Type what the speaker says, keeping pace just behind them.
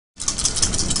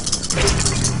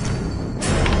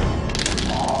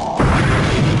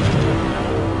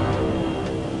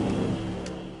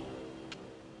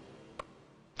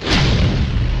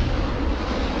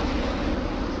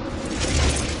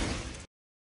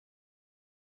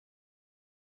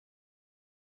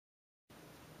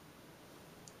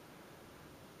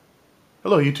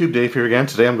Hello YouTube, Dave here again.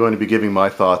 Today I'm going to be giving my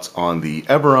thoughts on the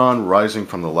Eberron Rising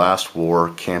from the Last War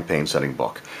campaign setting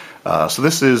book. So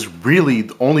this is really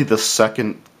only the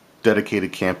second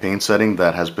dedicated campaign setting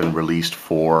that has been released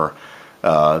for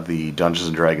the Dungeons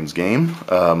 & Dragons game.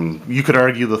 You could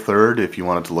argue the third if you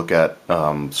wanted to look at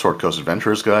Sword Coast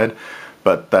Adventurer's Guide,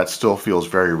 but that still feels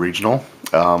very regional.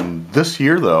 This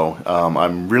year though,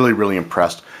 I'm really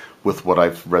impressed with what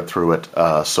I've read through it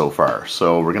so far.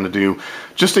 So we're going to do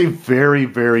just a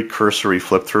very cursory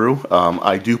flip through.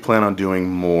 I do plan on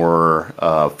doing more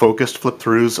focused flip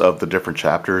throughs of the different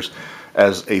chapters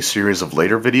as a series of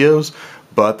later videos,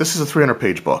 but this is a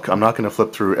 300-page book. I'm not going to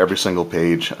flip through every single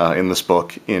page in this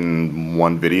book in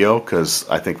one video because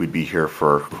I think we'd be here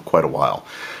for quite a while.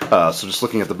 So just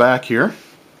looking at the back here,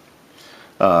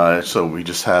 so we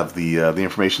just have the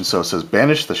information. So it says,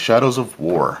 "Banish the shadows of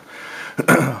war.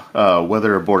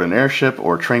 Whether aboard an airship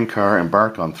or train car,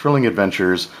 embark on thrilling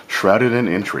adventures shrouded in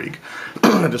intrigue.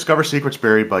 Discover secrets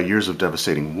buried by years of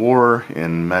devastating war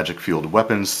in magic-fueled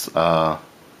weapons.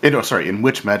 In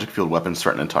which magic-fueled weapons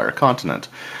threaten an entire continent.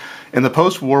 In the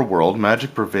post-war world,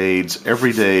 magic pervades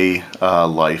everyday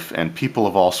life, and people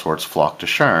of all sorts flock to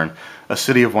Sharn, a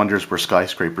city of wonders where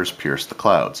skyscrapers pierce the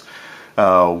clouds.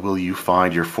 Will you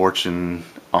find your fortune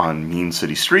on mean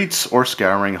city streets or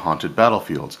scouring haunted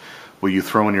battlefields? Will you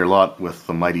throw in your lot with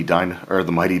the mighty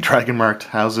dragon-marked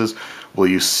houses? Will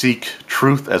you seek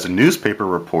truth as a newspaper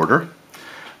reporter,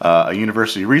 a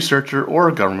university researcher, or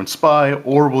a government spy?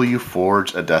 Or will you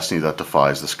forge a destiny that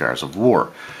defies the scars of war?"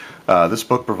 This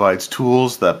book provides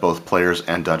tools that both players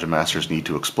and dungeon masters need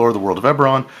to explore the world of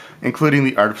Eberron, including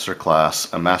the Artificer class,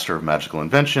 a master of magical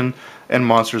invention, and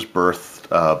monsters birthed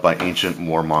by ancient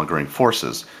warmongering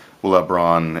forces. Will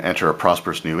Eberron enter a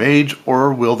prosperous new age,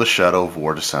 or will the shadow of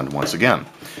war descend once again?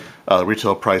 The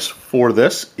retail price for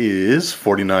this is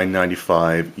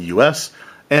 $49.95 US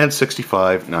and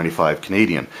 $65.95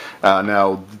 Canadian.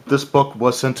 Now, this book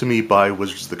was sent to me by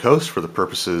Wizards of the Coast for the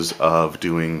purposes of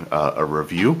doing a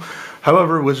review.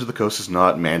 However, Wizards of the Coast is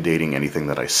not mandating anything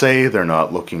that I say. They're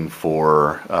not looking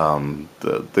for,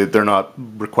 they're not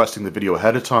requesting the video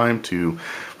ahead of time to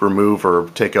remove or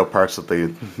take out parts that they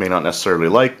may not necessarily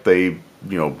like. They,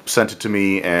 sent it to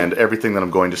me, and everything that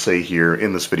I'm going to say here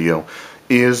in this video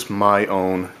is my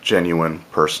own genuine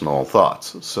personal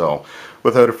thoughts. So,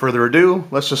 without further ado,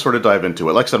 let's just sort of dive into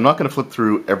it. Like I said, I'm not going to flip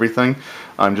through everything.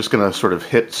 I'm just going to sort of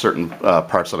hit certain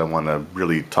parts that I want to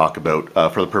really talk about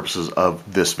for the purposes of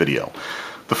this video.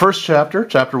 The first chapter,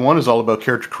 Chapter 1, is all about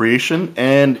character creation,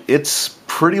 and it's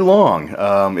pretty long.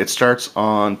 It starts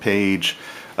on page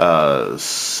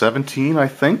 17, I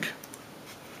think.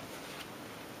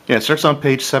 Yeah, it starts on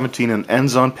page 17 and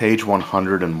ends on page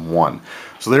 101.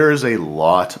 So there is a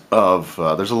lot of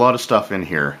there's a lot of stuff in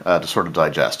here to sort of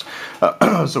digest.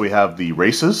 So we have the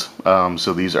races.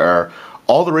 So these are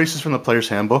all the races from the player's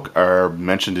handbook are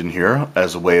mentioned in here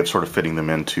as a way of sort of fitting them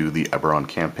into the Eberron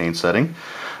campaign setting.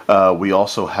 We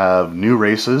also have new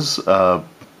races that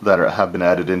have been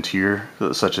added into here,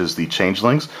 such as the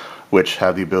changelings, which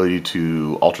have the ability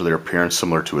to alter their appearance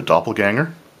similar to a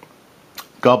doppelganger.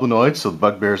 Goblinoids, so the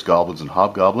bugbears, goblins, and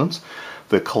hobgoblins.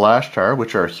 The Kalashtar,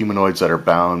 which are humanoids that are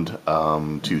bound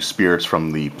to spirits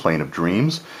from the plane of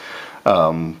dreams.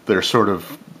 They're sort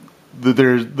of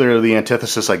they're the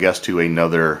antithesis, I guess, to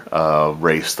another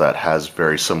race that has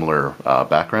very similar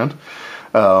background.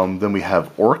 Then we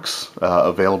have orcs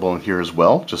available in here as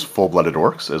well, just full-blooded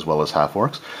orcs as well as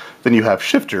half-orcs. Then you have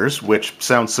shifters, which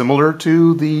sound similar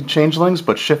to the changelings,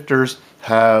 but shifters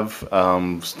have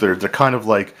they're kind of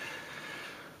like,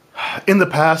 in the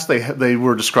past, they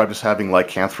were described as having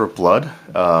lycanthrope blood,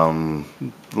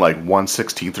 like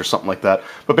 1/16 or something like that.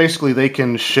 But basically, they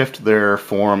can shift their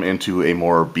form into a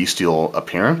more bestial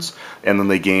appearance, and then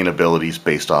they gain abilities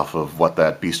based off of what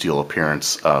that bestial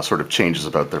appearance sort of changes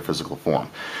about their physical form.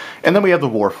 And then we have the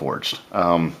Warforged.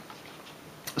 The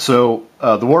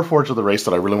Warforged are the race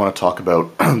that I really want to talk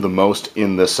about the most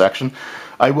in this section.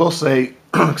 I will say,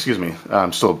 excuse me,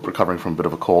 I'm still recovering from a bit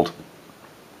of a cold.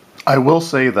 I will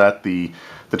say that the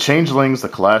changelings, the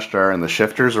Kalashtar, and the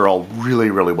shifters are all really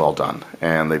well done,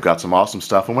 and they've got some awesome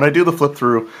stuff. And when I do the flip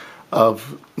through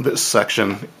of this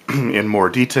section in more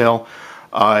detail,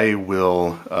 I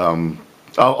will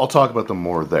I'll talk about them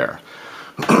more there.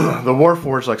 The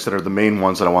Warforged, like I said, are the main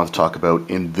ones that I want to talk about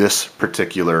in this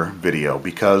particular video,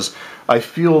 because I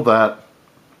feel that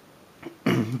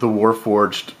the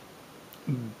Warforged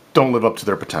don't live up to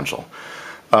their potential.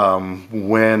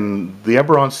 When the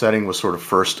Eberron setting was sort of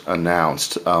first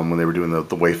announced, when they were doing the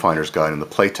Wayfinder's Guide and the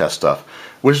playtest stuff,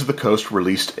 Wizards of the Coast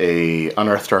released a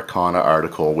Unearthed Arcana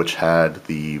article which had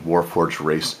the Warforged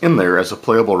race in there as a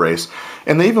playable race,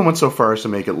 and they even went so far as to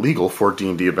make it legal for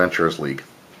D&D Adventurers League.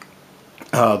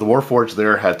 The Warforged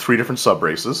there had 3 different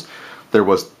sub-races. There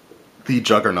was the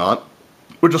Juggernaut,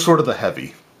 which is sort of the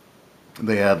heavy.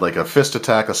 They had like a fist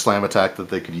attack, a slam attack that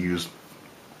they could use.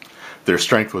 Their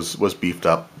strength was beefed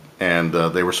up, and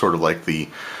they were sort of like the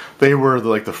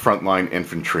frontline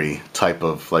infantry type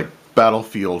of like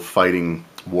battlefield fighting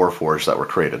warforged that were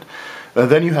created.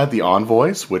 Then you had the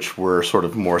Envoys, which were sort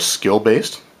of more skill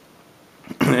based,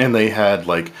 and they had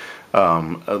like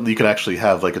you could actually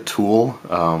have like a tool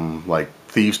like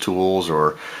thieves tools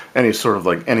or any sort of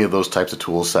like any of those types of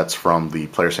tool sets from the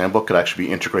player's handbook could actually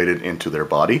be integrated into their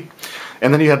body.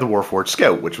 And then you had the Warforged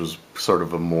Scout, which was sort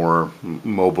of a more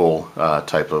mobile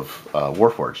type of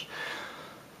Warforged.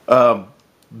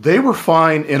 They were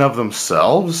fine in of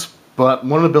themselves, but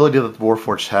one ability that the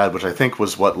Warforged had, which I think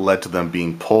was what led to them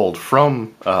being pulled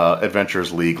from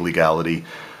Adventurers League legality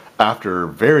after a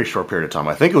very short period of time,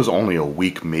 I think it was only a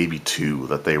week, maybe 2,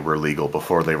 that they were legal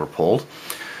before they were pulled,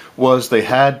 was they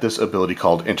had this ability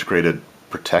called Integrated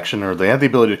Protection, or they had the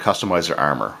ability to customize their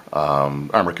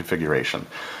armor configuration.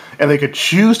 And they could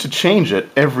choose to change it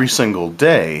every single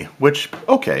day, which,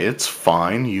 okay, it's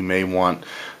fine. You may want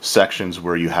sections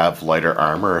where you have lighter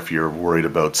armor if you're worried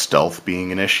about stealth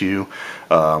being an issue,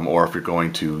 or if you're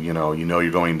going to,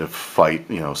 you're going to fight,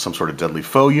 some sort of deadly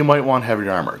foe, you might want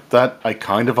heavier armor. That I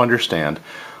kind of understand,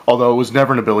 although it was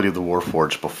never an ability of the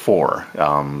Warforged before,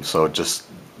 so it just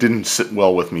didn't sit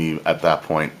well with me at that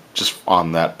point, just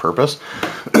on that purpose.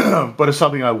 But it's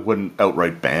something I wouldn't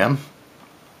outright ban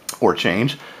or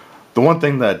change. The one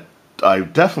thing that I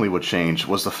definitely would change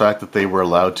was the fact that they were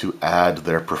allowed to add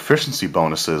their proficiency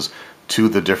bonuses to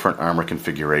the different armor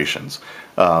configurations.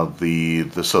 So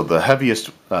the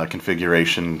heaviest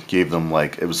configuration gave them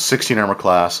it was 16 armor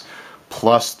class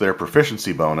plus their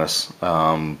proficiency bonus,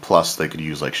 plus they could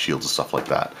use like shields and stuff like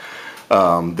that.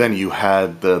 Then you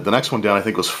had the next one down, I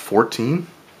think was 14.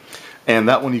 And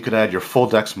that one you could add your full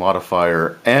dex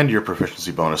modifier and your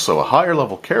proficiency bonus. So a higher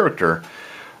level character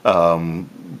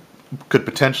could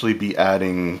potentially be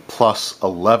adding plus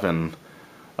 11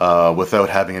 without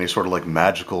having any sort of like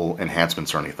magical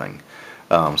enhancements or anything.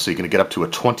 So you can get up to a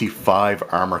 25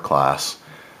 armor class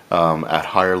at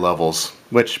higher levels,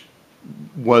 which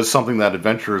was something that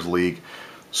Adventurers League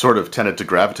sort of tended to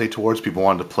gravitate towards. People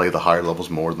wanted to play the higher levels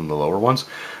more than the lower ones.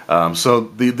 So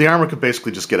the armor could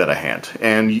basically just get out of hand.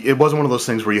 And it wasn't one of those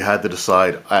things where you had to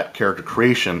decide at character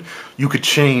creation. You could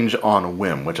change on a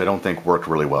whim, which I don't think worked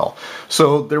really well.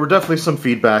 So there were definitely some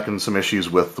feedback and some issues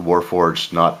with the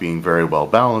Warforged not being very well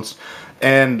balanced.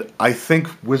 And I think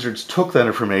Wizards took that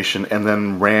information and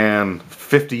then ran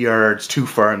 50 yards too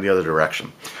far in the other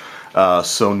direction.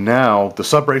 So now the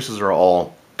sub-races are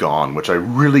all gone, which I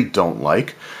really don't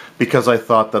like, because I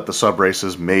thought that the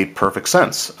sub-races made perfect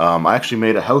sense. I actually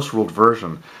made a house-ruled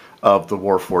version of the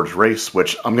Warforged race,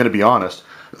 which, I'm going to be honest,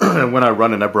 when I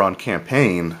run an Eberron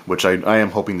campaign, which I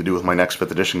am hoping to do with my next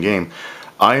 5th edition game,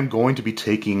 I am going to be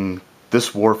taking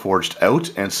this Warforged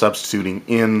out and substituting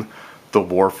in the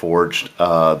Warforged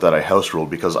that I house-ruled,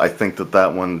 because I think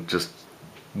that one just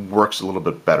works a little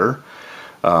bit better.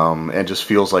 And just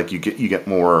feels like you get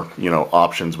more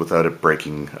options without it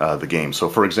breaking the game. So,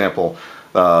 for example,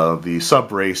 the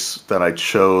sub race that I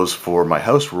chose for my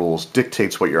house rules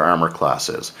dictates what your armor class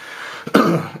is,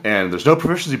 and there's no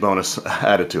proficiency bonus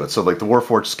added to it. So, like the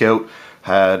Warforged Scout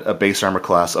had a base armor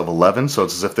class of 11, so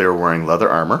it's as if they were wearing leather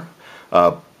armor,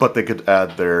 but they could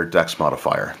add their Dex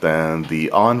modifier. Then the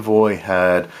Envoy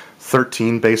had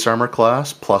 13 base armor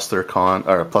class plus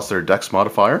their Dex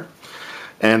modifier.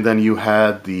 And then you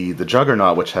had the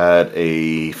Juggernaut, which had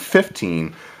a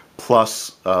 15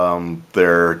 plus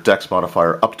their Dex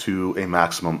modifier up to a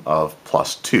maximum of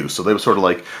 +2. So they were sort of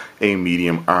like a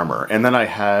medium armor. And then I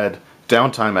had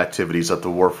downtime activities that the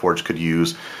Warforged could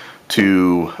use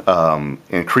to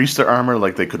increase their armor,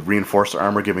 like they could reinforce their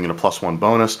armor, giving it a +1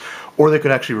 bonus, or they could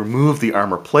actually remove the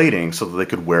armor plating so that they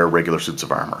could wear regular suits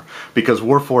of armor. Because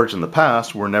Warforged in the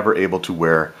past were never able to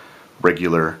wear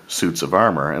regular suits of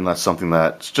armor, and that's something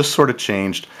that's just sort of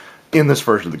changed in this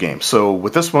version of the game. So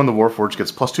with this one, the Warforged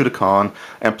gets +2 to con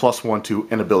and +1 to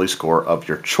an ability score of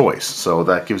your choice. So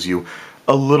that gives you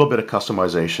a little bit of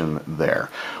customization there.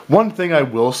 One thing I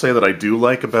will say that I do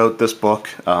like about this book,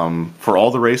 for all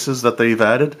the races that they've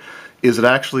added, is it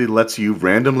actually lets you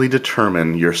randomly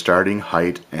determine your starting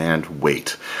height and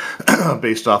weight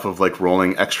based off of like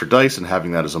rolling extra dice and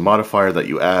having that as a modifier that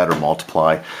you add or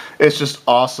multiply. It's just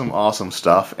awesome, awesome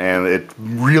stuff, and it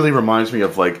really reminds me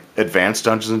of like advanced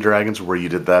Dungeons and Dragons where you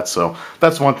did that. So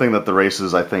that's one thing that the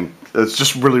races, I think, it's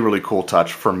just really cool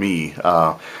touch for me,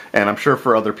 and I'm sure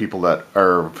for other people that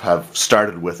have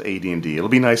started with AD&D, it'll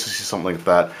be nice to see something like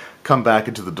that come back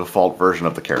into the default version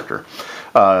of the character.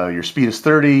 Your speed is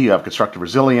 30, you have constructive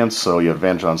resilience, so you have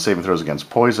advantage on saving throws against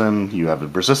poison, you have a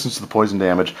resistance to the poison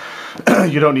damage,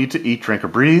 you don't need to eat, drink, or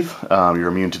breathe, you're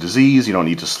immune to disease, you don't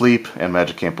need to sleep, and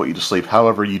magic can't put you to sleep.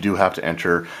 However, you do have to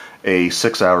enter a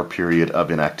 6-hour period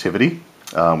of inactivity,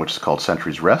 which is called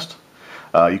Sentry's Rest.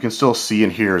 You can still see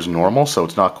and hear as normal, so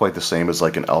it's not quite the same as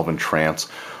like an elven trance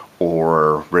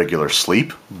or regular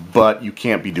sleep, but you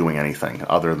can't be doing anything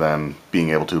other than being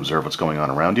able to observe what's going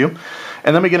on around you.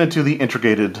 And then we get into the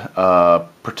integrated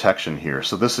protection here.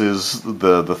 So this is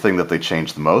the thing that they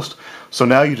changed the most. So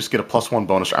now you just get a +1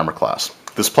 bonus armor class.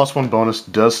 This +1 bonus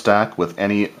does stack with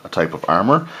any type of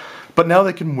armor, but now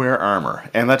they can wear armor,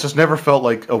 and that just never felt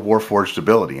like a Warforged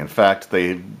ability. In fact,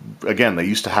 they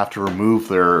used to have to remove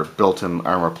their built-in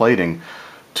armor plating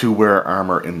to wear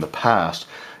armor in the past.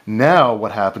 Now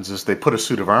what happens is they put a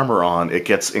suit of armor on, it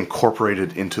gets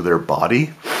incorporated into their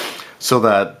body, so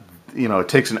that, you know, it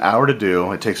takes an hour to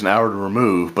do, it takes an hour to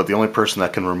remove, but the only person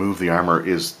that can remove the armor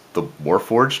is the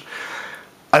Warforged.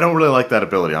 I don't really like that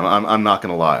ability, I'm not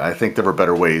going to lie. I think there were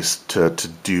better ways to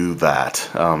do that,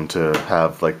 to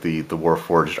have like the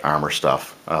Warforged armor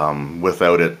stuff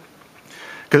without it.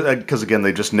 Because again,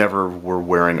 they just never were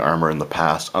wearing armor in the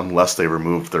past unless they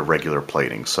removed their regular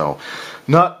plating. So,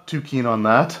 not too keen on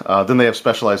that. Then they have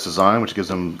specialized design, which gives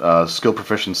them skill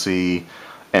proficiency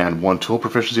and 1 tool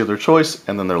proficiency of their choice,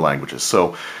 and then their languages.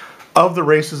 So, of the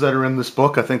races that are in this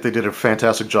book, I think they did a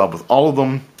fantastic job with all of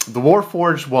them. The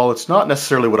Warforged, while it's not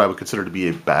necessarily what I would consider to be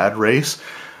a bad race,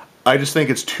 I just think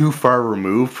it's too far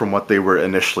removed from what they were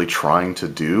initially trying to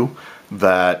do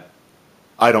that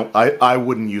I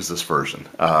wouldn't use this version.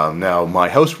 Now, my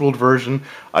house ruled version,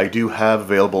 I do have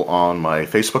available on my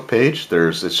Facebook page.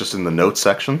 It's just in the notes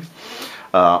section.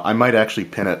 I might actually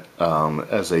pin it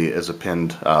as a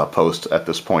pinned post at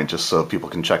this point, just so people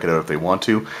can check it out if they want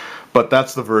to. But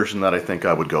that's the version that I think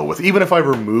I would go with. Even if I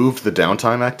removed the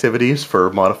downtime activities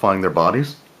for modifying their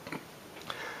bodies,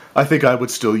 I think I would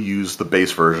still use the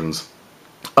base versions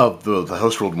of the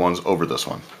house ruled ones over this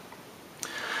one.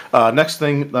 Next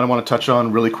thing that I want to touch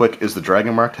on really quick is the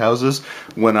dragon marked houses.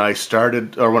 When I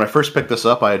first picked this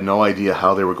up, I had no idea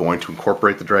how they were going to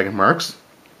incorporate the dragon marks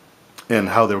and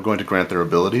how they were going to grant their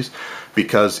abilities,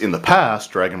 because in the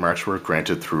past, dragon marks were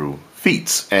granted through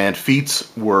feats, and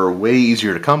feats were way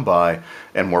easier to come by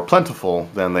and more plentiful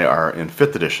than they are in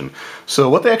 5th edition. So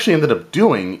what they actually ended up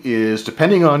doing is,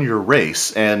 depending on your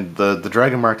race, and the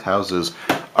dragon marked houses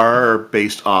are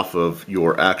based off of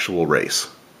your actual race.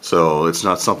 So it's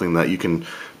not something that you can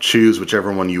choose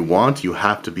whichever one you want. You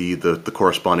have to be the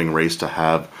corresponding race to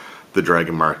have the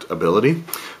dragon marked ability.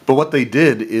 But what they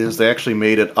did is they actually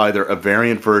made it either a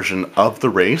variant version of the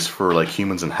race for like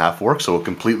humans and half-orcs, so it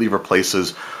completely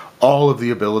replaces all of the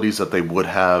abilities that they would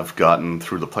have gotten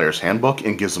through the player's handbook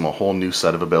and gives them a whole new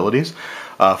set of abilities.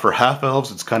 For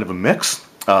half-elves, it's kind of a mix,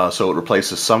 so it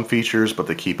replaces some features, but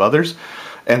they keep others.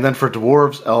 And then for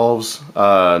dwarves, elves,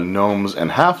 gnomes,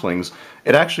 and halflings,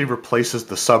 it actually replaces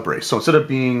the subrace. So instead of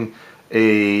being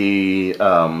a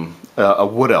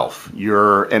wood elf,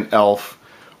 you're an elf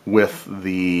with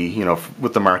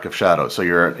the mark of shadow. So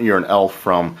you're an elf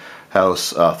from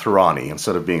House Thurani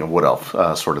instead of being a wood elf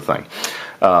sort of thing.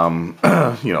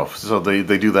 So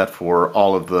they do that for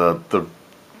all of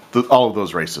all of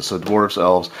those races. So dwarves,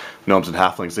 elves, gnomes, and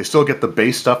halflings, they still get the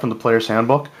base stuff in the player's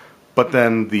handbook, but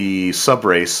then the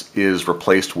subrace is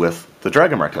replaced with the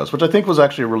dragon marked house, which I think was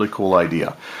actually a really cool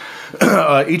idea.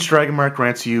 Each dragon mark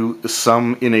grants you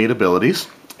some innate abilities,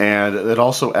 and it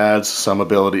also adds some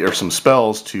ability or some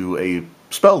spells to a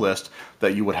spell list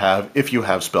that you would have if you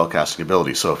have spellcasting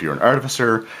ability. So if you're an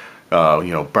artificer,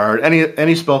 bard,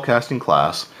 any spellcasting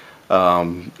class,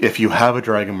 if you have a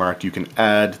dragon mark, you can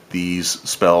add these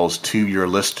spells to your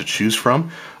list to choose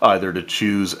from, either to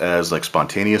choose as like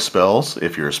spontaneous spells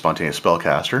if you're a spontaneous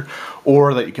spellcaster,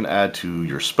 or that you can add to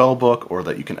your spell book, or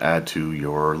that you can add to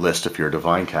your list if you're a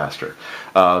divine caster.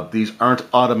 These aren't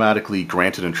automatically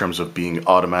granted in terms of being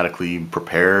automatically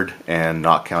prepared and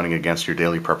not counting against your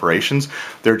daily preparations.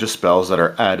 They're just spells that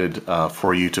are added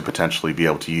for you to potentially be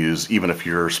able to use, even if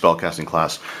your spellcasting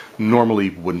class normally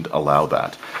wouldn't allow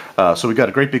that. So we got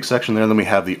a great big section there. Then we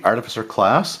have the Artificer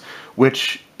class,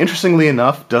 which, interestingly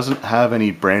enough, doesn't have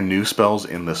any brand new spells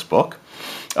in this book.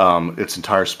 Its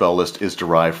entire spell list is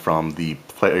derived from the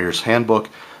Player's Handbook,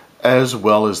 as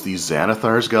well as the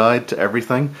Xanathar's Guide to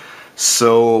Everything.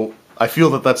 So I feel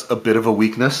that that's a bit of a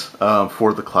weakness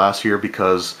for the class here,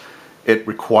 because it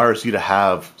requires you to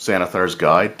have Xanathar's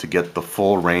Guide to get the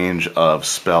full range of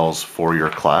spells for your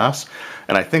class.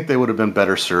 And I think they would have been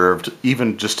better served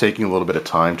even just taking a little bit of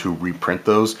time to reprint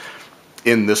those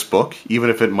in this book, even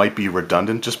if it might be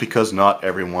redundant, just because not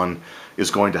everyone is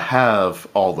going to have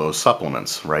all those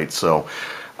supplements, right? So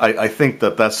I think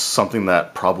that that's something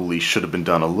that probably should have been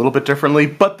done a little bit differently,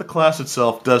 but the class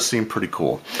itself does seem pretty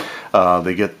cool.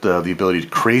 They get the ability to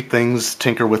create things,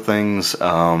 tinker with things.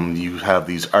 You have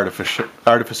these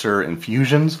artificer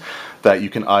infusions that you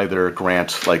can either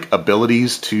grant like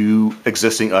abilities to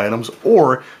existing items,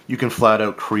 or you can flat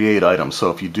out create items. So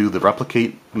if you do the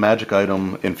replicate magic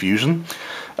item infusion,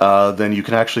 then you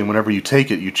can actually, whenever you take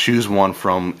it, you choose one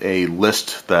from a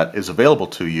list that is available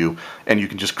to you, and you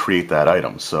can just create that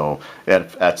item. So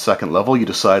at second level, you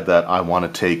decide that I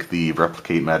want to take the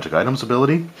replicate magic items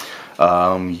ability.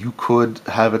 You could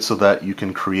have it so that you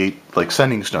can create like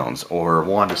sending stones or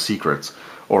wand of secrets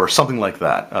or something like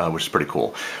that, which is pretty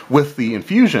cool. With the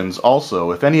infusions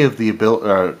also, if any of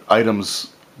the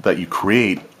items that you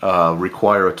create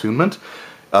require attunement,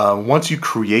 once you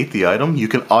create the item, you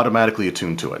can automatically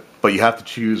attune to it. But you have to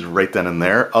choose right then and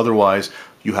there, otherwise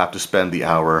you have to spend the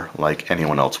hour like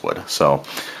anyone else would. So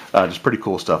just pretty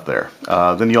cool stuff there.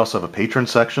 Then you also have a patron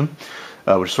section,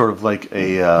 which is sort of like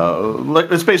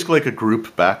it's basically like a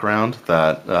group background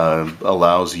that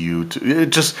allows you to,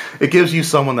 it gives you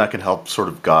someone that can help sort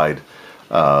of guide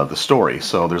the story.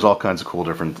 So there's all kinds of cool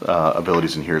different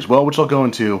abilities in here as well, which I'll go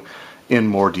into in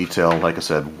more detail, like I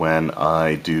said, when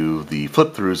I do the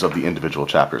flip-throughs of the individual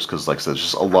chapters, because like I said, there's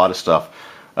just a lot of stuff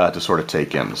to sort of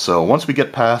take in. So once we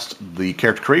get past the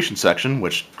character creation section,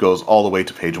 which goes all the way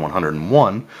to page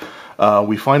 101,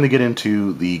 we finally get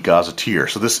into the Gazetteer.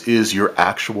 So this is your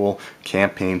actual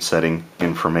campaign setting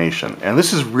information. And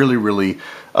this is really, really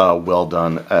well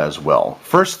done as well.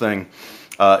 First thing,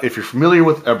 if you're familiar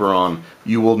with Eberron,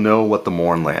 you will know what the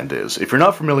Mournland is. If you're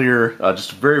not familiar,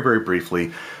 just very, very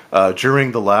briefly,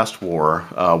 during the last war,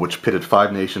 which pitted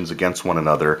 5 nations against one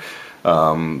another,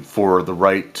 for the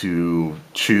right to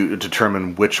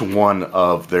determine which one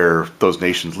of those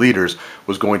nations' leaders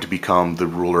was going to become the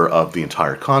ruler of the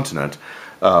entire continent.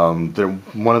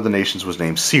 One of the nations was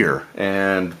named Seir,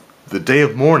 and the day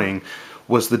of mourning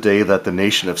was the day that the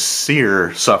nation of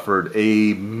Seir suffered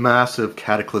a massive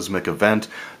cataclysmic event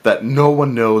that no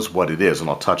one knows what it is, and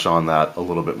I'll touch on that a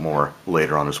little bit more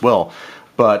later on as well.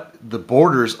 But the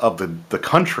borders of the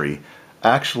country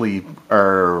actually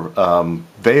are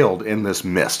veiled in this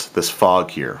mist, this fog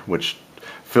here, which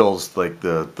fills like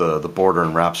the border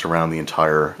and wraps around the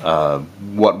entire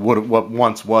what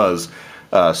once was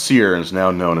Seir and is now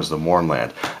known as the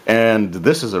Mournland. And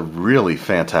this is a really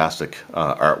fantastic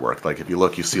artwork. Like if you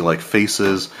look, you see like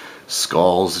faces,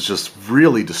 skulls. It's just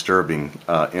really disturbing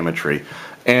imagery.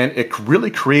 And it really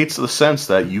creates the sense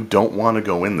that you don't want to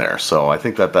go in there. So I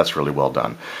think that that's really well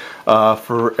done.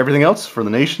 For everything else, for the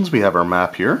nations, we have our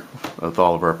map here with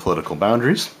all of our political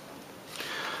boundaries.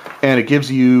 And it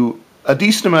gives you a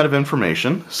decent amount of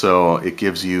information. So it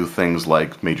gives you things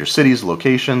like major cities,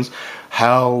 locations,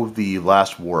 how the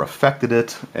last war affected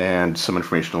it, and some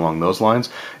information along those lines.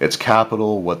 Its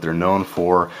capital, what they're known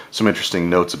for, some interesting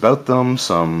notes about them,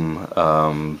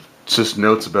 some just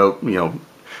notes about,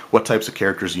 what types of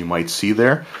characters you might see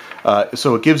there.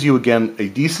 So it gives you, again, a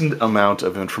decent amount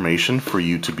of information for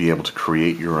you to be able to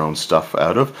create your own stuff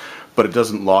out of, but it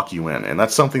doesn't lock you in. And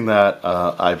that's something that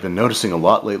I've been noticing a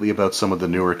lot lately about some of the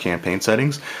newer campaign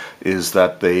settings, is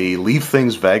that they leave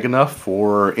things vague enough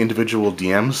for individual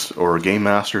DMs or game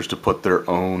masters to put their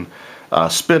own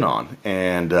spin on.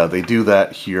 And they do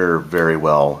that here very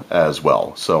well as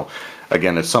well. So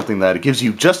again, it's something that it gives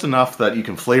you just enough that you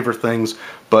can flavor things,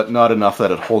 but not enough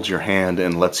that it holds your hand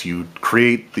and lets you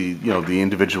create the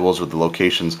individuals or the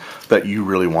locations that you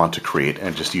really want to create,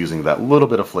 and just using that little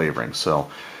bit of flavoring. So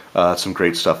some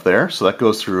great stuff there. So that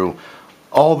goes through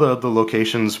all the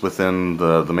locations within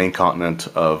the main continent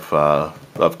of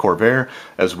Corvair,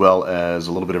 as well as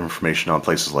a little bit of information on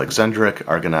places like Zendrick,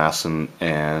 Argonassen,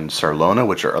 and Sarlona,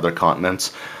 which are other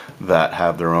continents that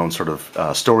have their own sort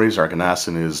of stories.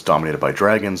 Argonassen is dominated by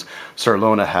dragons.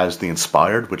 Sarlona has the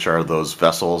Inspired, which are those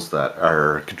vessels that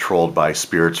are controlled by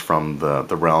spirits from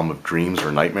the realm of dreams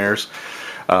or nightmares.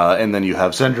 And then you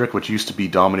have Zendrik, which used to be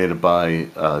dominated by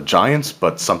giants,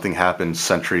 but something happened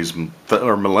centuries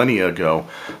or millennia ago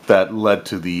that led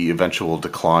to the eventual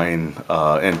decline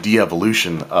and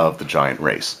de-evolution of the giant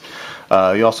race.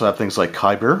 You also have things like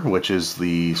Kyber, which is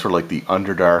the sort of like the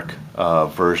Underdark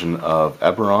version of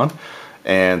Eberron.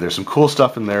 And there's some cool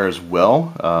stuff in there as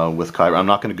well with Kyber. I'm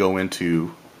not going to go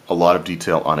into a lot of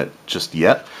detail on it just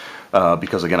yet,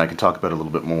 because again I can talk about it a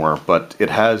little bit more, but it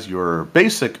has your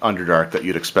basic Underdark that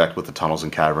you'd expect with the tunnels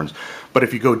and caverns. But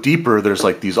if you go deeper, there's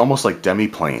like these almost like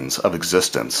demi-planes of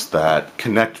existence that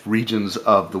connect regions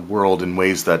of the world in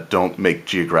ways that don't make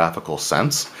geographical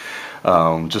sense.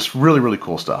 Just really, really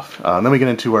cool stuff. And then we get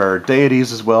into our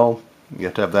deities as well. You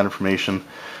have to have that information,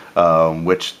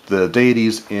 which the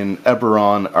deities in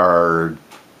Eberron are...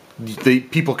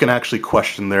 people can actually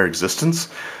question their existence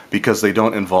because they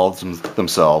don't involve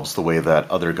themselves the way that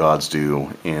other gods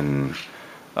do in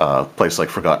places like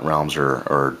Forgotten Realms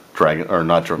or Dragon, or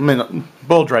not, I mean,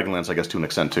 both Dragonlance, I guess, to an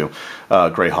extent too,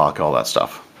 Greyhawk, all that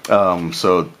stuff.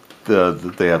 So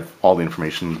they have all the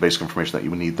information, the basic information that you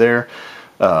would need there.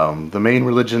 The main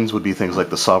religions would be things like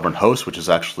the Sovereign Host, which is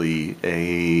actually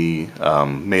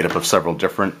made up of several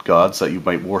different gods that you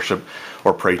might worship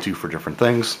or pray to for different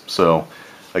things. So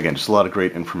again, just a lot of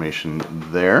great information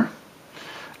there.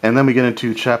 And then we get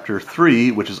into Chapter 3,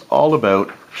 which is all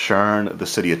about Sharn, the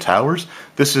City of Towers.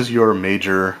 This is your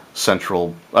major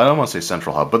central, I don't want to say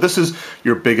central hub, but this is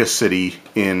your biggest city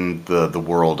in the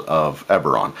world of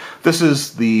Eberron. This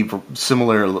is the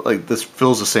similar, like this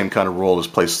fills the same kind of role as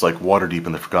places like Waterdeep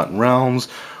in the Forgotten Realms,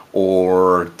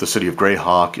 or the city of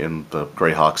Greyhawk in the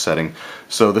Greyhawk setting.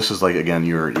 So this is like, again,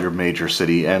 your major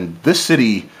city. And this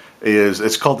city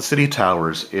it's called the City of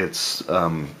Towers. It's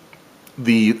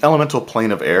the elemental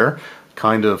plane of air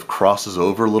kind of crosses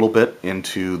over a little bit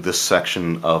into this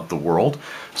section of the world.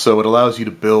 So it allows you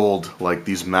to build like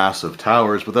these massive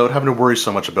towers without having to worry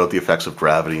so much about the effects of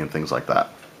gravity and things like that.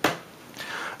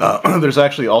 There's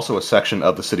actually also a section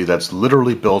of the city that's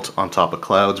literally built on top of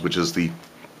clouds, which is the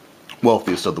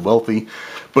wealthiest of the wealthy.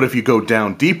 But if you go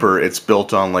down deeper, it's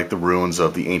built on like the ruins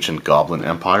of the ancient Goblin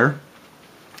Empire.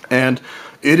 And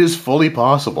it is fully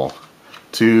possible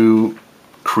to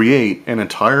create an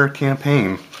entire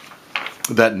campaign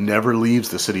that never leaves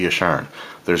the city of Sharn.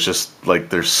 There's just like,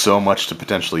 there's so much to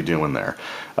potentially do in there.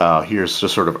 Here's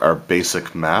just sort of our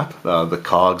basic map. The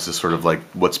cogs is sort of like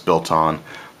what's built on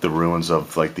the ruins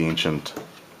of like the ancient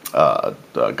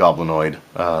goblinoid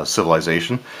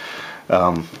civilization.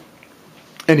 And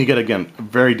you get, again, a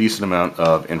very decent amount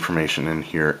of information in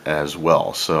here as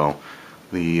well. So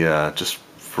the just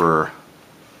for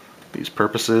these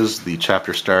purposes, the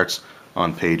chapter starts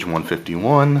on page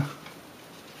 151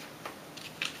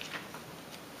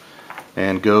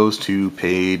 and goes to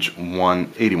page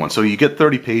 181. So you get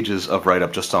 30 pages of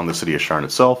write-up just on the City of Sharn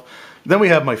itself. Then we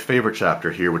have my favorite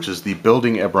chapter here, which is the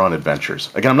Building Eberron Adventures.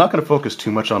 Again, I'm not going to focus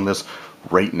too much on this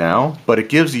right now, but it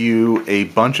gives you a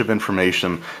bunch of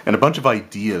information and a bunch of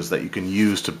ideas that you can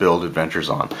use to build adventures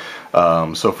on.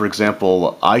 So for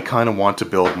example, I kind of want to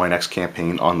build my next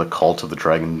campaign on the Cult of the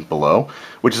Dragon Below,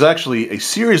 which is actually a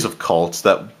series of cults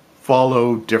that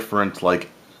follow different like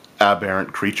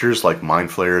aberrant creatures like mind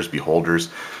flayers, beholders,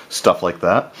 stuff like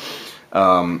that.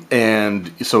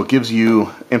 And so it gives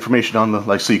you information on the,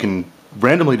 like, so you can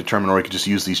randomly determine, or you can just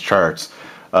use these charts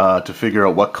to figure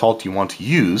out what cult you want to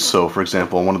use. So for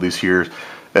example, one of these here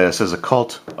says a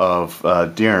cult of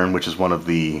Dairn, which is one of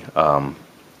the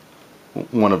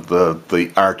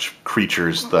arch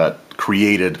creatures that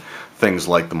created things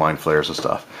like the mind flayers and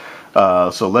stuff.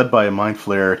 So led by a mind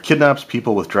flayer, kidnaps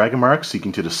people with dragon marks,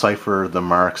 seeking to decipher the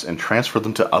marks and transfer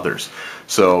them to others.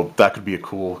 So that could be a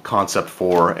cool concept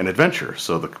for an adventure.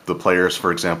 So the players,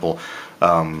 for example,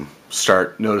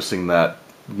 start noticing that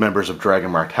members of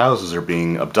dragon marked houses are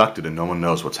being abducted and no one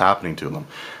knows what's happening to them.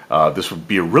 This would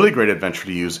be a really great adventure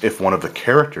to use if one of the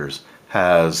characters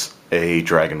has a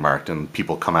dragon marked and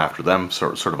people come after them,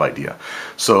 sort of idea.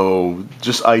 So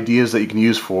just ideas that you can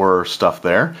use for stuff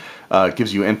there. It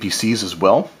gives you NPCs as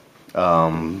well,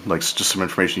 like just some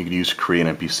information you can use to create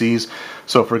NPCs.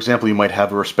 So for example, you might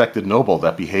have a respected noble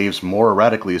that behaves more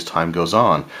erratically as time goes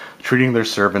on, treating their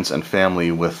servants and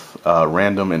family with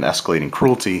random and escalating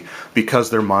cruelty because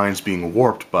their mind's being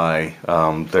warped by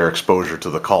their exposure to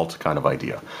the cult kind of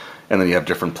idea. And then you have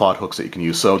different plot hooks that you can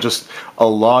use. So just a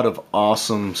lot of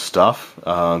awesome stuff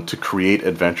to create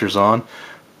adventures on,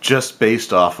 just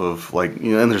based off of, like,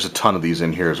 you know, and there's a ton of these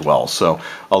in here as well. So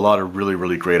a lot of really,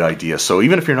 really great ideas. So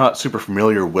even if you're not super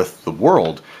familiar with the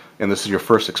world, and this is your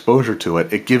first exposure to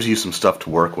it, it gives you some stuff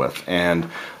to work with. And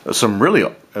some really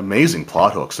amazing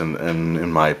plot hooks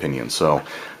in my opinion. So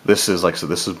this is, like I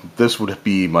said, this would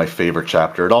be my favorite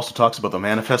chapter. It also talks about the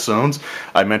manifest zones.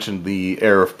 I mentioned the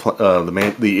air of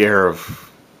the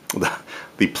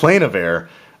plane of air,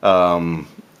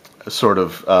 sort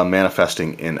of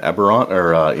manifesting in Eberron,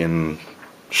 or in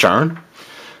Sharn.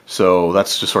 So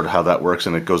that's just sort of how that works,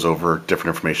 and it goes over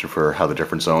different information for how the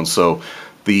different zones. So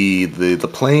the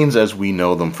planes as we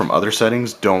know them from other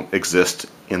settings don't exist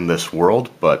in this world,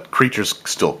 but creatures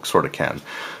still sort of can.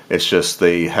 It's just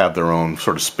they have their own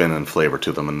sort of spin and flavor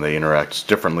to them, and they interact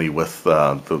differently with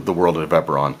the world of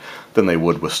Eberron than they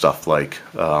would with stuff like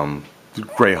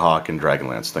Greyhawk and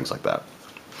Dragonlance, things like that.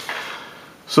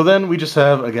 So then we just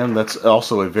have, again, that's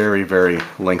also a very, very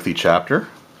lengthy chapter.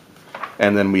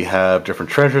 And then we have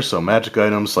different treasures, so magic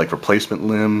items like replacement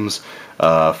limbs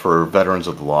for veterans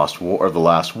of the Last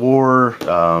War,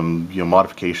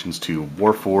 modifications to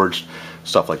Warforged,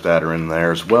 stuff like that are in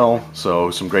there as well. So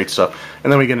some great stuff.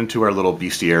 And then we get into our little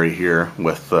bestiary here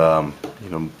with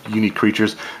unique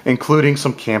creatures, including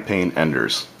some campaign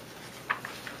enders.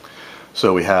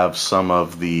 So we have some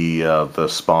of the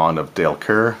spawn of Dale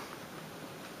Kerr,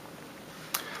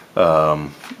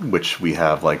 which we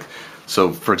have like.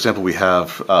 So, for example, we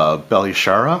have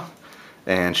Belishara,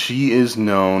 and she is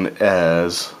known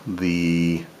as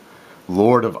the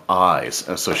Lord of Eyes.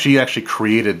 And so she actually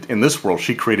created, in this world,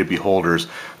 she created beholders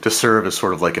to serve as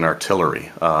sort of like an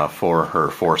artillery for her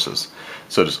forces.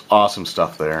 So just awesome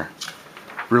stuff there.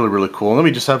 Really, really cool. And then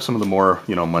we just have some of the more,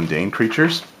 mundane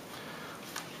creatures.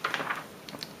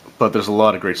 But there's a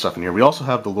lot of great stuff in here. We also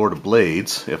have the Lord of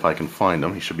Blades, if I can find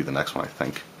him. He should be the next one, I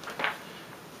think.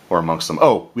 Or amongst them.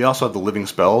 Oh, we also have the living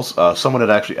spells. Someone had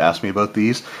actually asked me about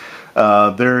these.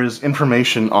 There is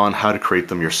information on how to create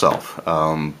them yourself,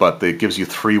 but it gives you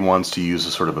 3 ones to use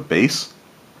as sort of a base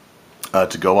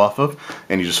to go off of,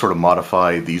 and you just sort of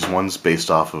modify these ones based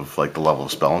off of like the level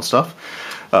of spell and stuff.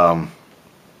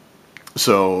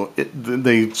 So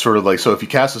they sort of like, so if you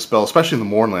cast a spell, especially in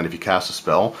the Mournland, if you cast a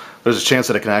spell, there's a chance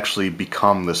that it can actually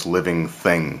become this living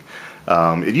thing.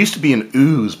 It used to be an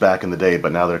ooze back in the day,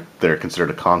 but now they're considered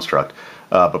a construct.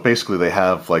 But basically they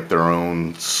have like their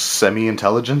own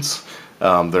semi-intelligence.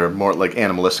 They're more like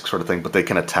animalistic sort of thing, but they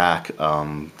can attack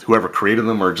whoever created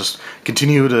them, or just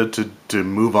continue to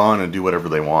move on and do whatever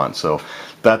they want. So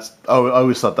I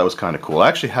always thought that was kind of cool. I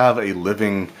actually have a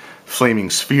living flaming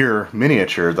sphere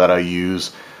miniature that I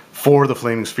use for the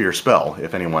flaming sphere spell,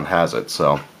 if anyone has it.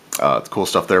 So it's cool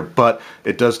stuff there, but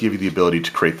it does give you the ability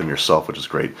to create them yourself, which is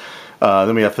great.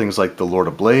 Then we have things like the Lord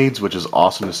of Blades, which is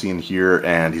awesome to see in here,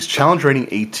 and he's challenge rating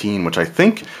 18, which I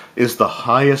think is the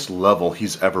highest level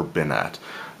he's ever been at.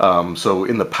 So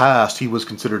in the past, he was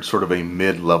considered sort of a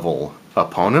mid-level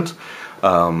opponent.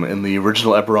 In the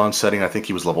original Eberron setting, I think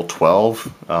he was level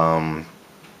 12.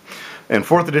 In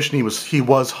 4th edition, he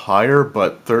was higher,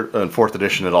 but in 4th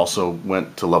edition, it also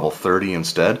went to level 30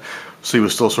 instead. So he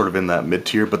was still sort of in that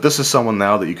mid-tier, but this is someone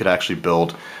now that you could actually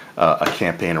build a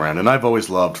campaign around. And I've always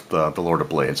loved the Lord of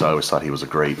Blades. I always thought he was a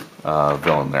great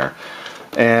villain there.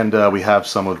 And we have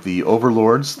some of the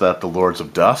overlords that the Lords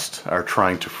of Dust are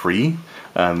trying to free.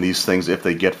 And these things, if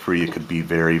they get free, it could be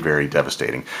very, very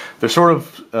devastating. They're sort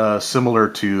of similar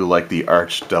to like the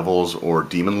Archdevils or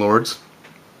Demon Lords.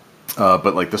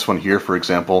 But like this one here, for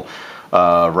example,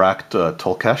 Rakt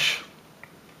Tolkesh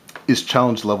is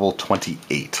challenge level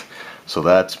 28. So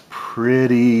that's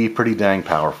pretty dang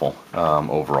powerful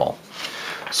overall.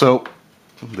 So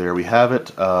there we have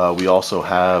it. We also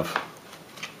have,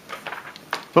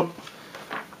 so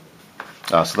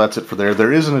that's it for there.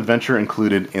 There is an adventure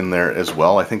included in there as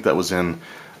well. I think that was in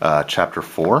chapter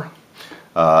 4.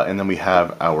 And then we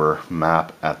have our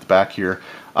map at the back here.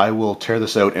 I will tear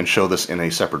this out and show this in a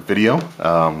separate video,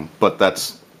 but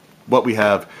that's what we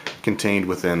have contained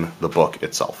within the book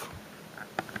itself.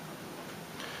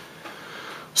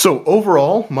 So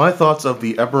overall, my thoughts of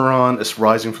the Eberron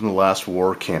Rising from the Last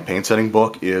War campaign setting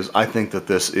book is, I think that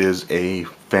this is a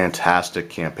fantastic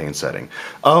campaign setting.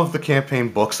 Of the campaign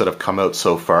books that have come out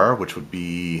so far, which would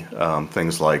be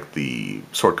things like the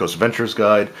Sword Coast Adventures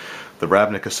Guide, the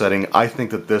Ravnica setting, I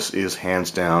think that this is hands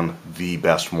down the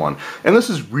best one. And this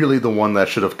is really the one that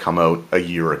should have come out a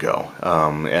year ago,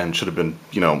 and should have been,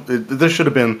 this should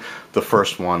have been the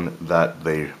first one that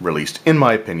they released, in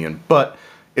my opinion. But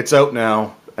it's out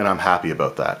now, and I'm happy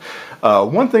about that.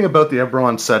 One thing about the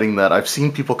Eberron setting that I've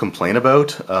seen people complain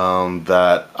about,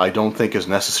 that I don't think is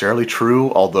necessarily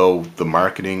true, although the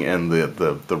marketing and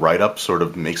the write-up sort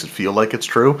of makes it feel like it's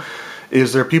true,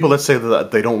 is there are people that say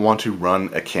that they don't want to run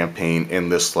a campaign in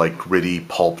this like gritty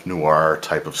pulp noir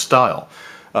type of style.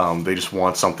 They just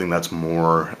want something that's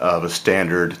more of a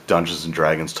standard Dungeons and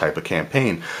Dragons type of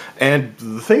campaign. And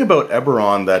the thing about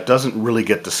Eberron that doesn't really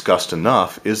get discussed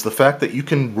enough is the fact that you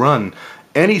can run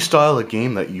any style of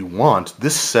game that you want.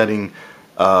 This setting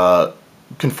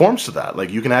conforms to that. Like,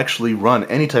 you can actually run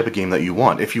any type of game that you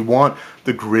want. If you want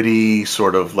the gritty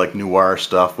sort of like noir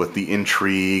stuff with the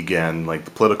intrigue and like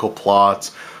the political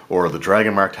plots, or the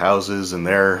dragon marked houses and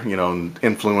their,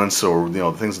 influence, or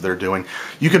the things that they're doing,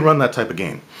 you can run that type of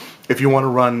game. If you want to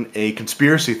run a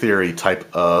conspiracy theory type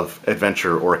of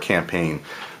adventure or a campaign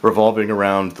revolving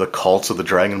around the cults of the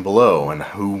dragon below and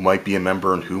who might be a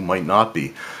member and who might not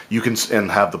be, you can and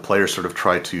have the players sort of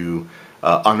try to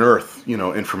unearth,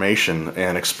 information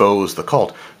and expose the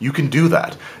cult. You can do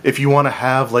that. If you want to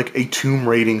have like a tomb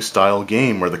raiding style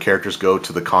game where the characters go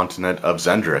to the continent of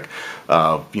Zendrick,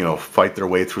 fight their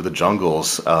way through the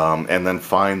jungles, and then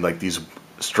find like these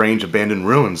strange abandoned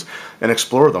ruins and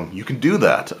explore them, you can do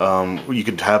that. You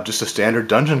could have just a standard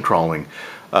dungeon crawling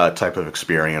type of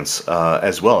experience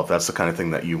as well, if that's the kind of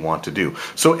thing that you want to do.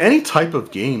 So any type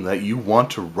of game that you want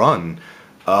to run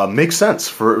makes sense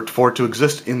for it to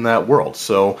exist in that world.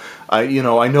 So I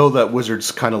know that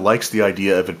Wizards kind of likes the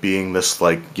idea of it being this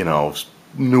like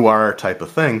noir type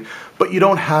of thing, but you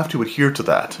don't have to adhere to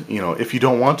that. If you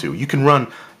don't want to, you can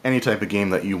run any type of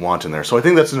game that you want in there. So I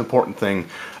think that's an important thing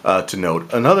to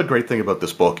note. Another great thing about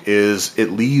this book is it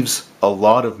leaves a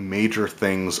lot of major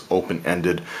things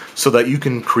open-ended so that you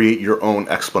can create your own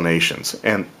explanations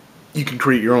and you can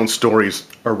create your own stories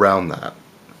around that.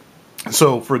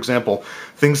 So, for example,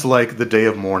 things like the Day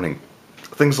of Mourning,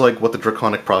 things like what the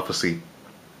Draconic Prophecy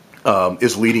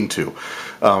is leading to.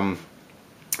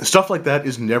 Stuff like that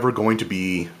is never going to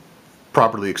be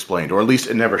properly explained, or at least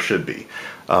it never should be,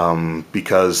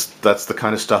 because that's the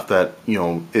kind of stuff that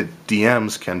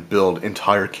DMs can build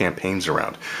entire campaigns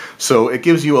around. So it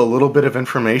gives you a little bit of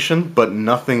information, but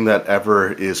nothing that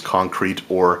ever is concrete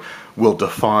or will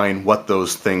define what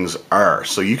those things are.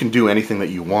 So you can do anything that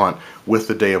you want with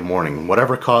the Day of Mourning.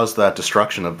 Whatever caused that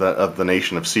destruction of the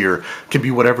nation of Seer can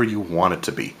be whatever you want it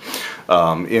to be.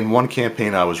 In one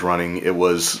campaign I was running, it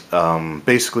was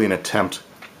basically an attempt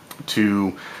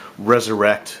to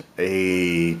resurrect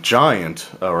a giant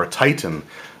or a titan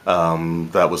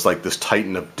that was like this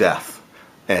titan of death,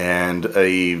 and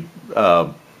a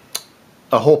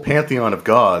whole pantheon of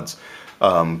gods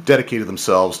dedicated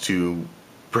themselves to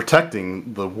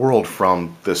protecting the world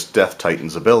from this Death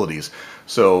Titan's abilities.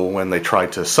 So when they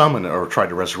tried to summon or tried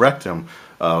to resurrect him,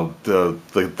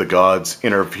 the gods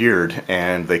interfered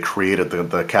and they created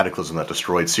the cataclysm that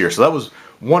destroyed Seer. So that was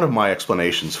one of my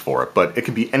explanations for it, but it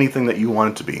could be anything that you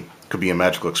want it to be. It could be a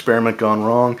magical experiment gone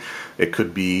wrong. It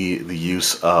could be the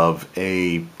use of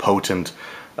a potent,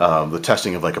 the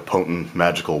testing of like a potent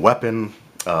magical weapon,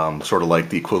 sort of like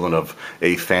the equivalent of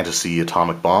a fantasy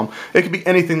atomic bomb. It could be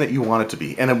anything that you want it to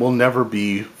be, and it will never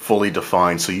be fully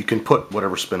defined, so you can put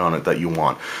whatever spin on it that you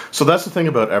want. So that's the thing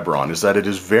about Eberron, is that it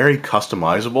is very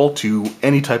customizable to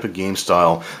any type of game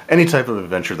style, any type of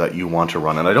adventure that you want to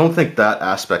run, and I don't think that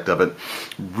aspect of it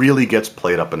really gets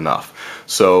played up enough.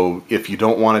 So if you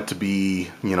don't want it to be,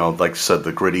 like I said,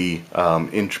 the gritty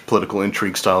political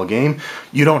intrigue style game,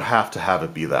 you don't have to have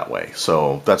it be that way.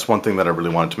 So that's one thing that I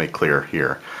really wanted to make clear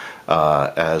here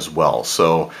as well.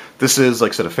 So this is,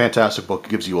 like I said, a fantastic book. It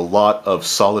gives you a lot of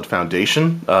solid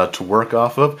foundation to work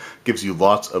off of. Gives you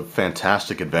lots of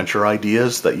fantastic adventure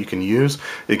ideas that you can use.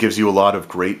 It gives you a lot of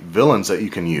great villains that you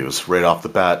can use right off the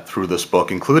bat through this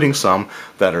book, including some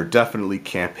that are definitely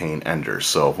campaign enders.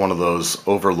 So if one of those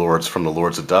overlords from the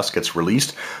Lords of Dusk gets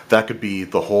released, that could be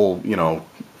the whole,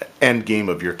 end game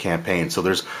of your campaign. So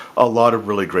there's a lot of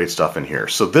really great stuff in here.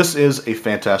 So this is a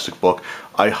fantastic book.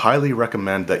 I highly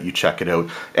recommend that you check it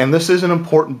out. And this is an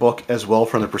important book as well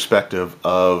from the perspective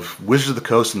of Wizards of the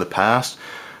Coast in the past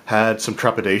had some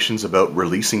trepidations about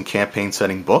releasing campaign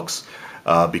setting books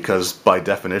because by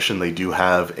definition they do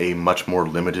have a much more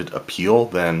limited appeal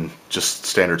than just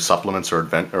standard supplements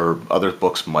or other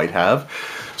books might have.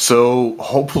 So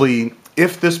hopefully,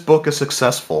 if this book is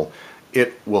successful,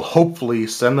 it will hopefully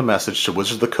send the message to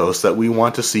Wizards of the Coast that we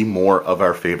want to see more of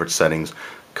our favorite settings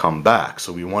come back.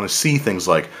 So we want to see things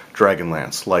like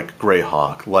Dragonlance, like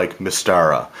Greyhawk, like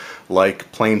Mystara,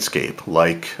 like Planescape,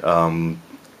 like, well,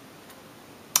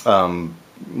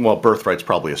 Birthright's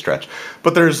probably a stretch.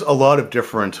 But there's a lot of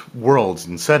different worlds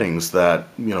and settings that,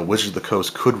 Wizards of the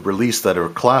Coast could release that are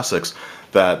classics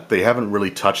that they haven't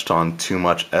really touched on too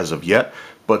much as of yet.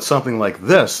 But something like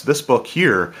this book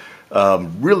here,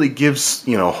 really gives,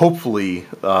 hopefully,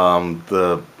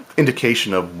 the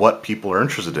indication of what people are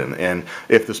interested in. And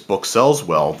if this book sells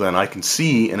well, then I can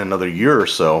see in another year or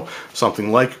so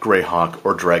something like Greyhawk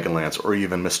or Dragonlance or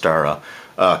even Mystara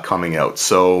coming out.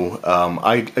 So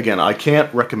I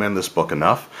can't recommend this book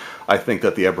enough. I think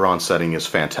that the Eberron setting is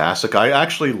fantastic. I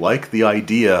actually like the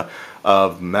idea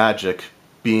of magic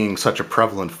being such a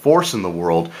prevalent force in the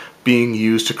world being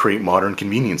used to create modern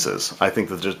conveniences. I think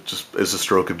that just is a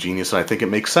stroke of genius, and I think it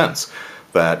makes sense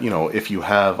that, you know, if you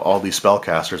have all these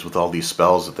spellcasters with all these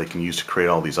spells that they can use to create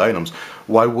all these items,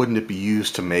 why wouldn't it be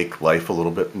used to make life a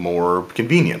little bit more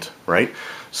convenient, right?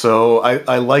 So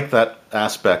I like that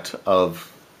aspect of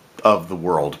the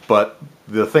world, but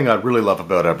the thing I really love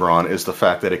about Eberron is the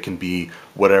fact that it can be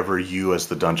whatever you as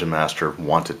the Dungeon Master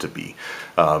want it to be.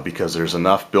 Because there's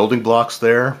enough building blocks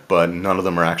there, but none of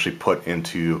them are actually put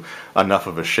into enough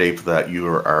of a shape that you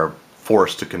are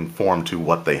forced to conform to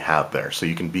what they have there. So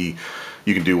you can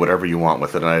do whatever you want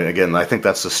with it. And again, I think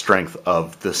that's the strength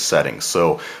of this setting.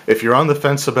 So if you're on the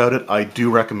fence about it, I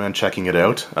do recommend checking it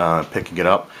out, picking it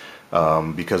up.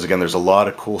 Because again, there's a lot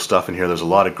of cool stuff in here. There's a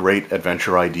lot of great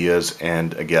adventure ideas,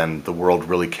 and again, the world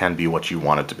really can be what you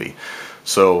want it to be.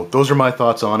 So those are my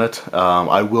thoughts on it.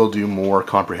 I will do more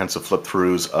comprehensive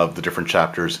flip-throughs of the different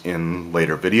chapters in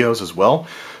later videos as well.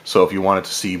 So if you wanted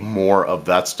to see more of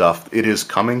that stuff, it is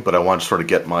coming, but I want to sort of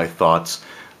get my thoughts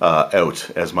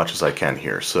out as much as I can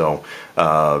here. So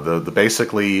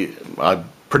basically,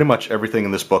 pretty much everything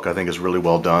in this book I think is really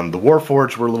well done. The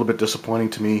Warforged were a little bit disappointing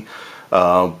to me.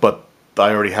 But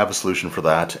I already have a solution for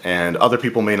that, and other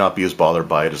people may not be as bothered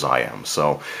by it as I am.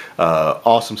 So,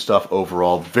 awesome stuff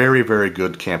overall. Very, very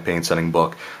good campaign setting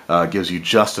book. Gives you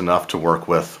just enough to work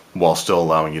with while still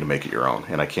allowing you to make it your own,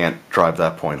 and I can't drive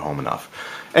that point home enough.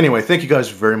 Anyway, thank you guys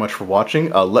very much for watching.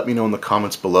 Let me know in the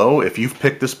comments below if you've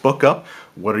picked this book up.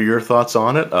 What are your thoughts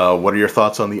on it? What are your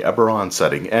thoughts on the Eberron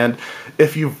setting? And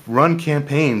if you've run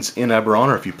campaigns in Eberron,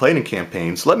 or if you played in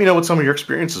campaigns, let me know what some of your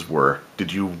experiences were.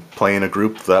 Did you play in a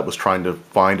group that was trying to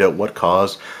find out what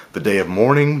caused the Day of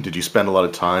Mourning? Did you spend a lot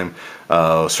of time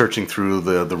searching through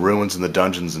the ruins and the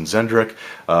dungeons in Zendrik?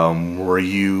 Were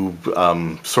you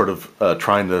sort of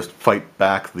trying to fight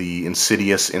back the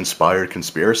Insidious-inspired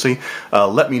conspiracy?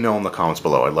 Let me know in the comments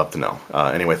below. I'd love to know.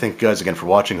 Anyway, thank you guys again for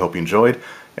watching. Hope you enjoyed,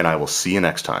 and I will see you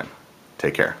next time.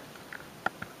 Take care.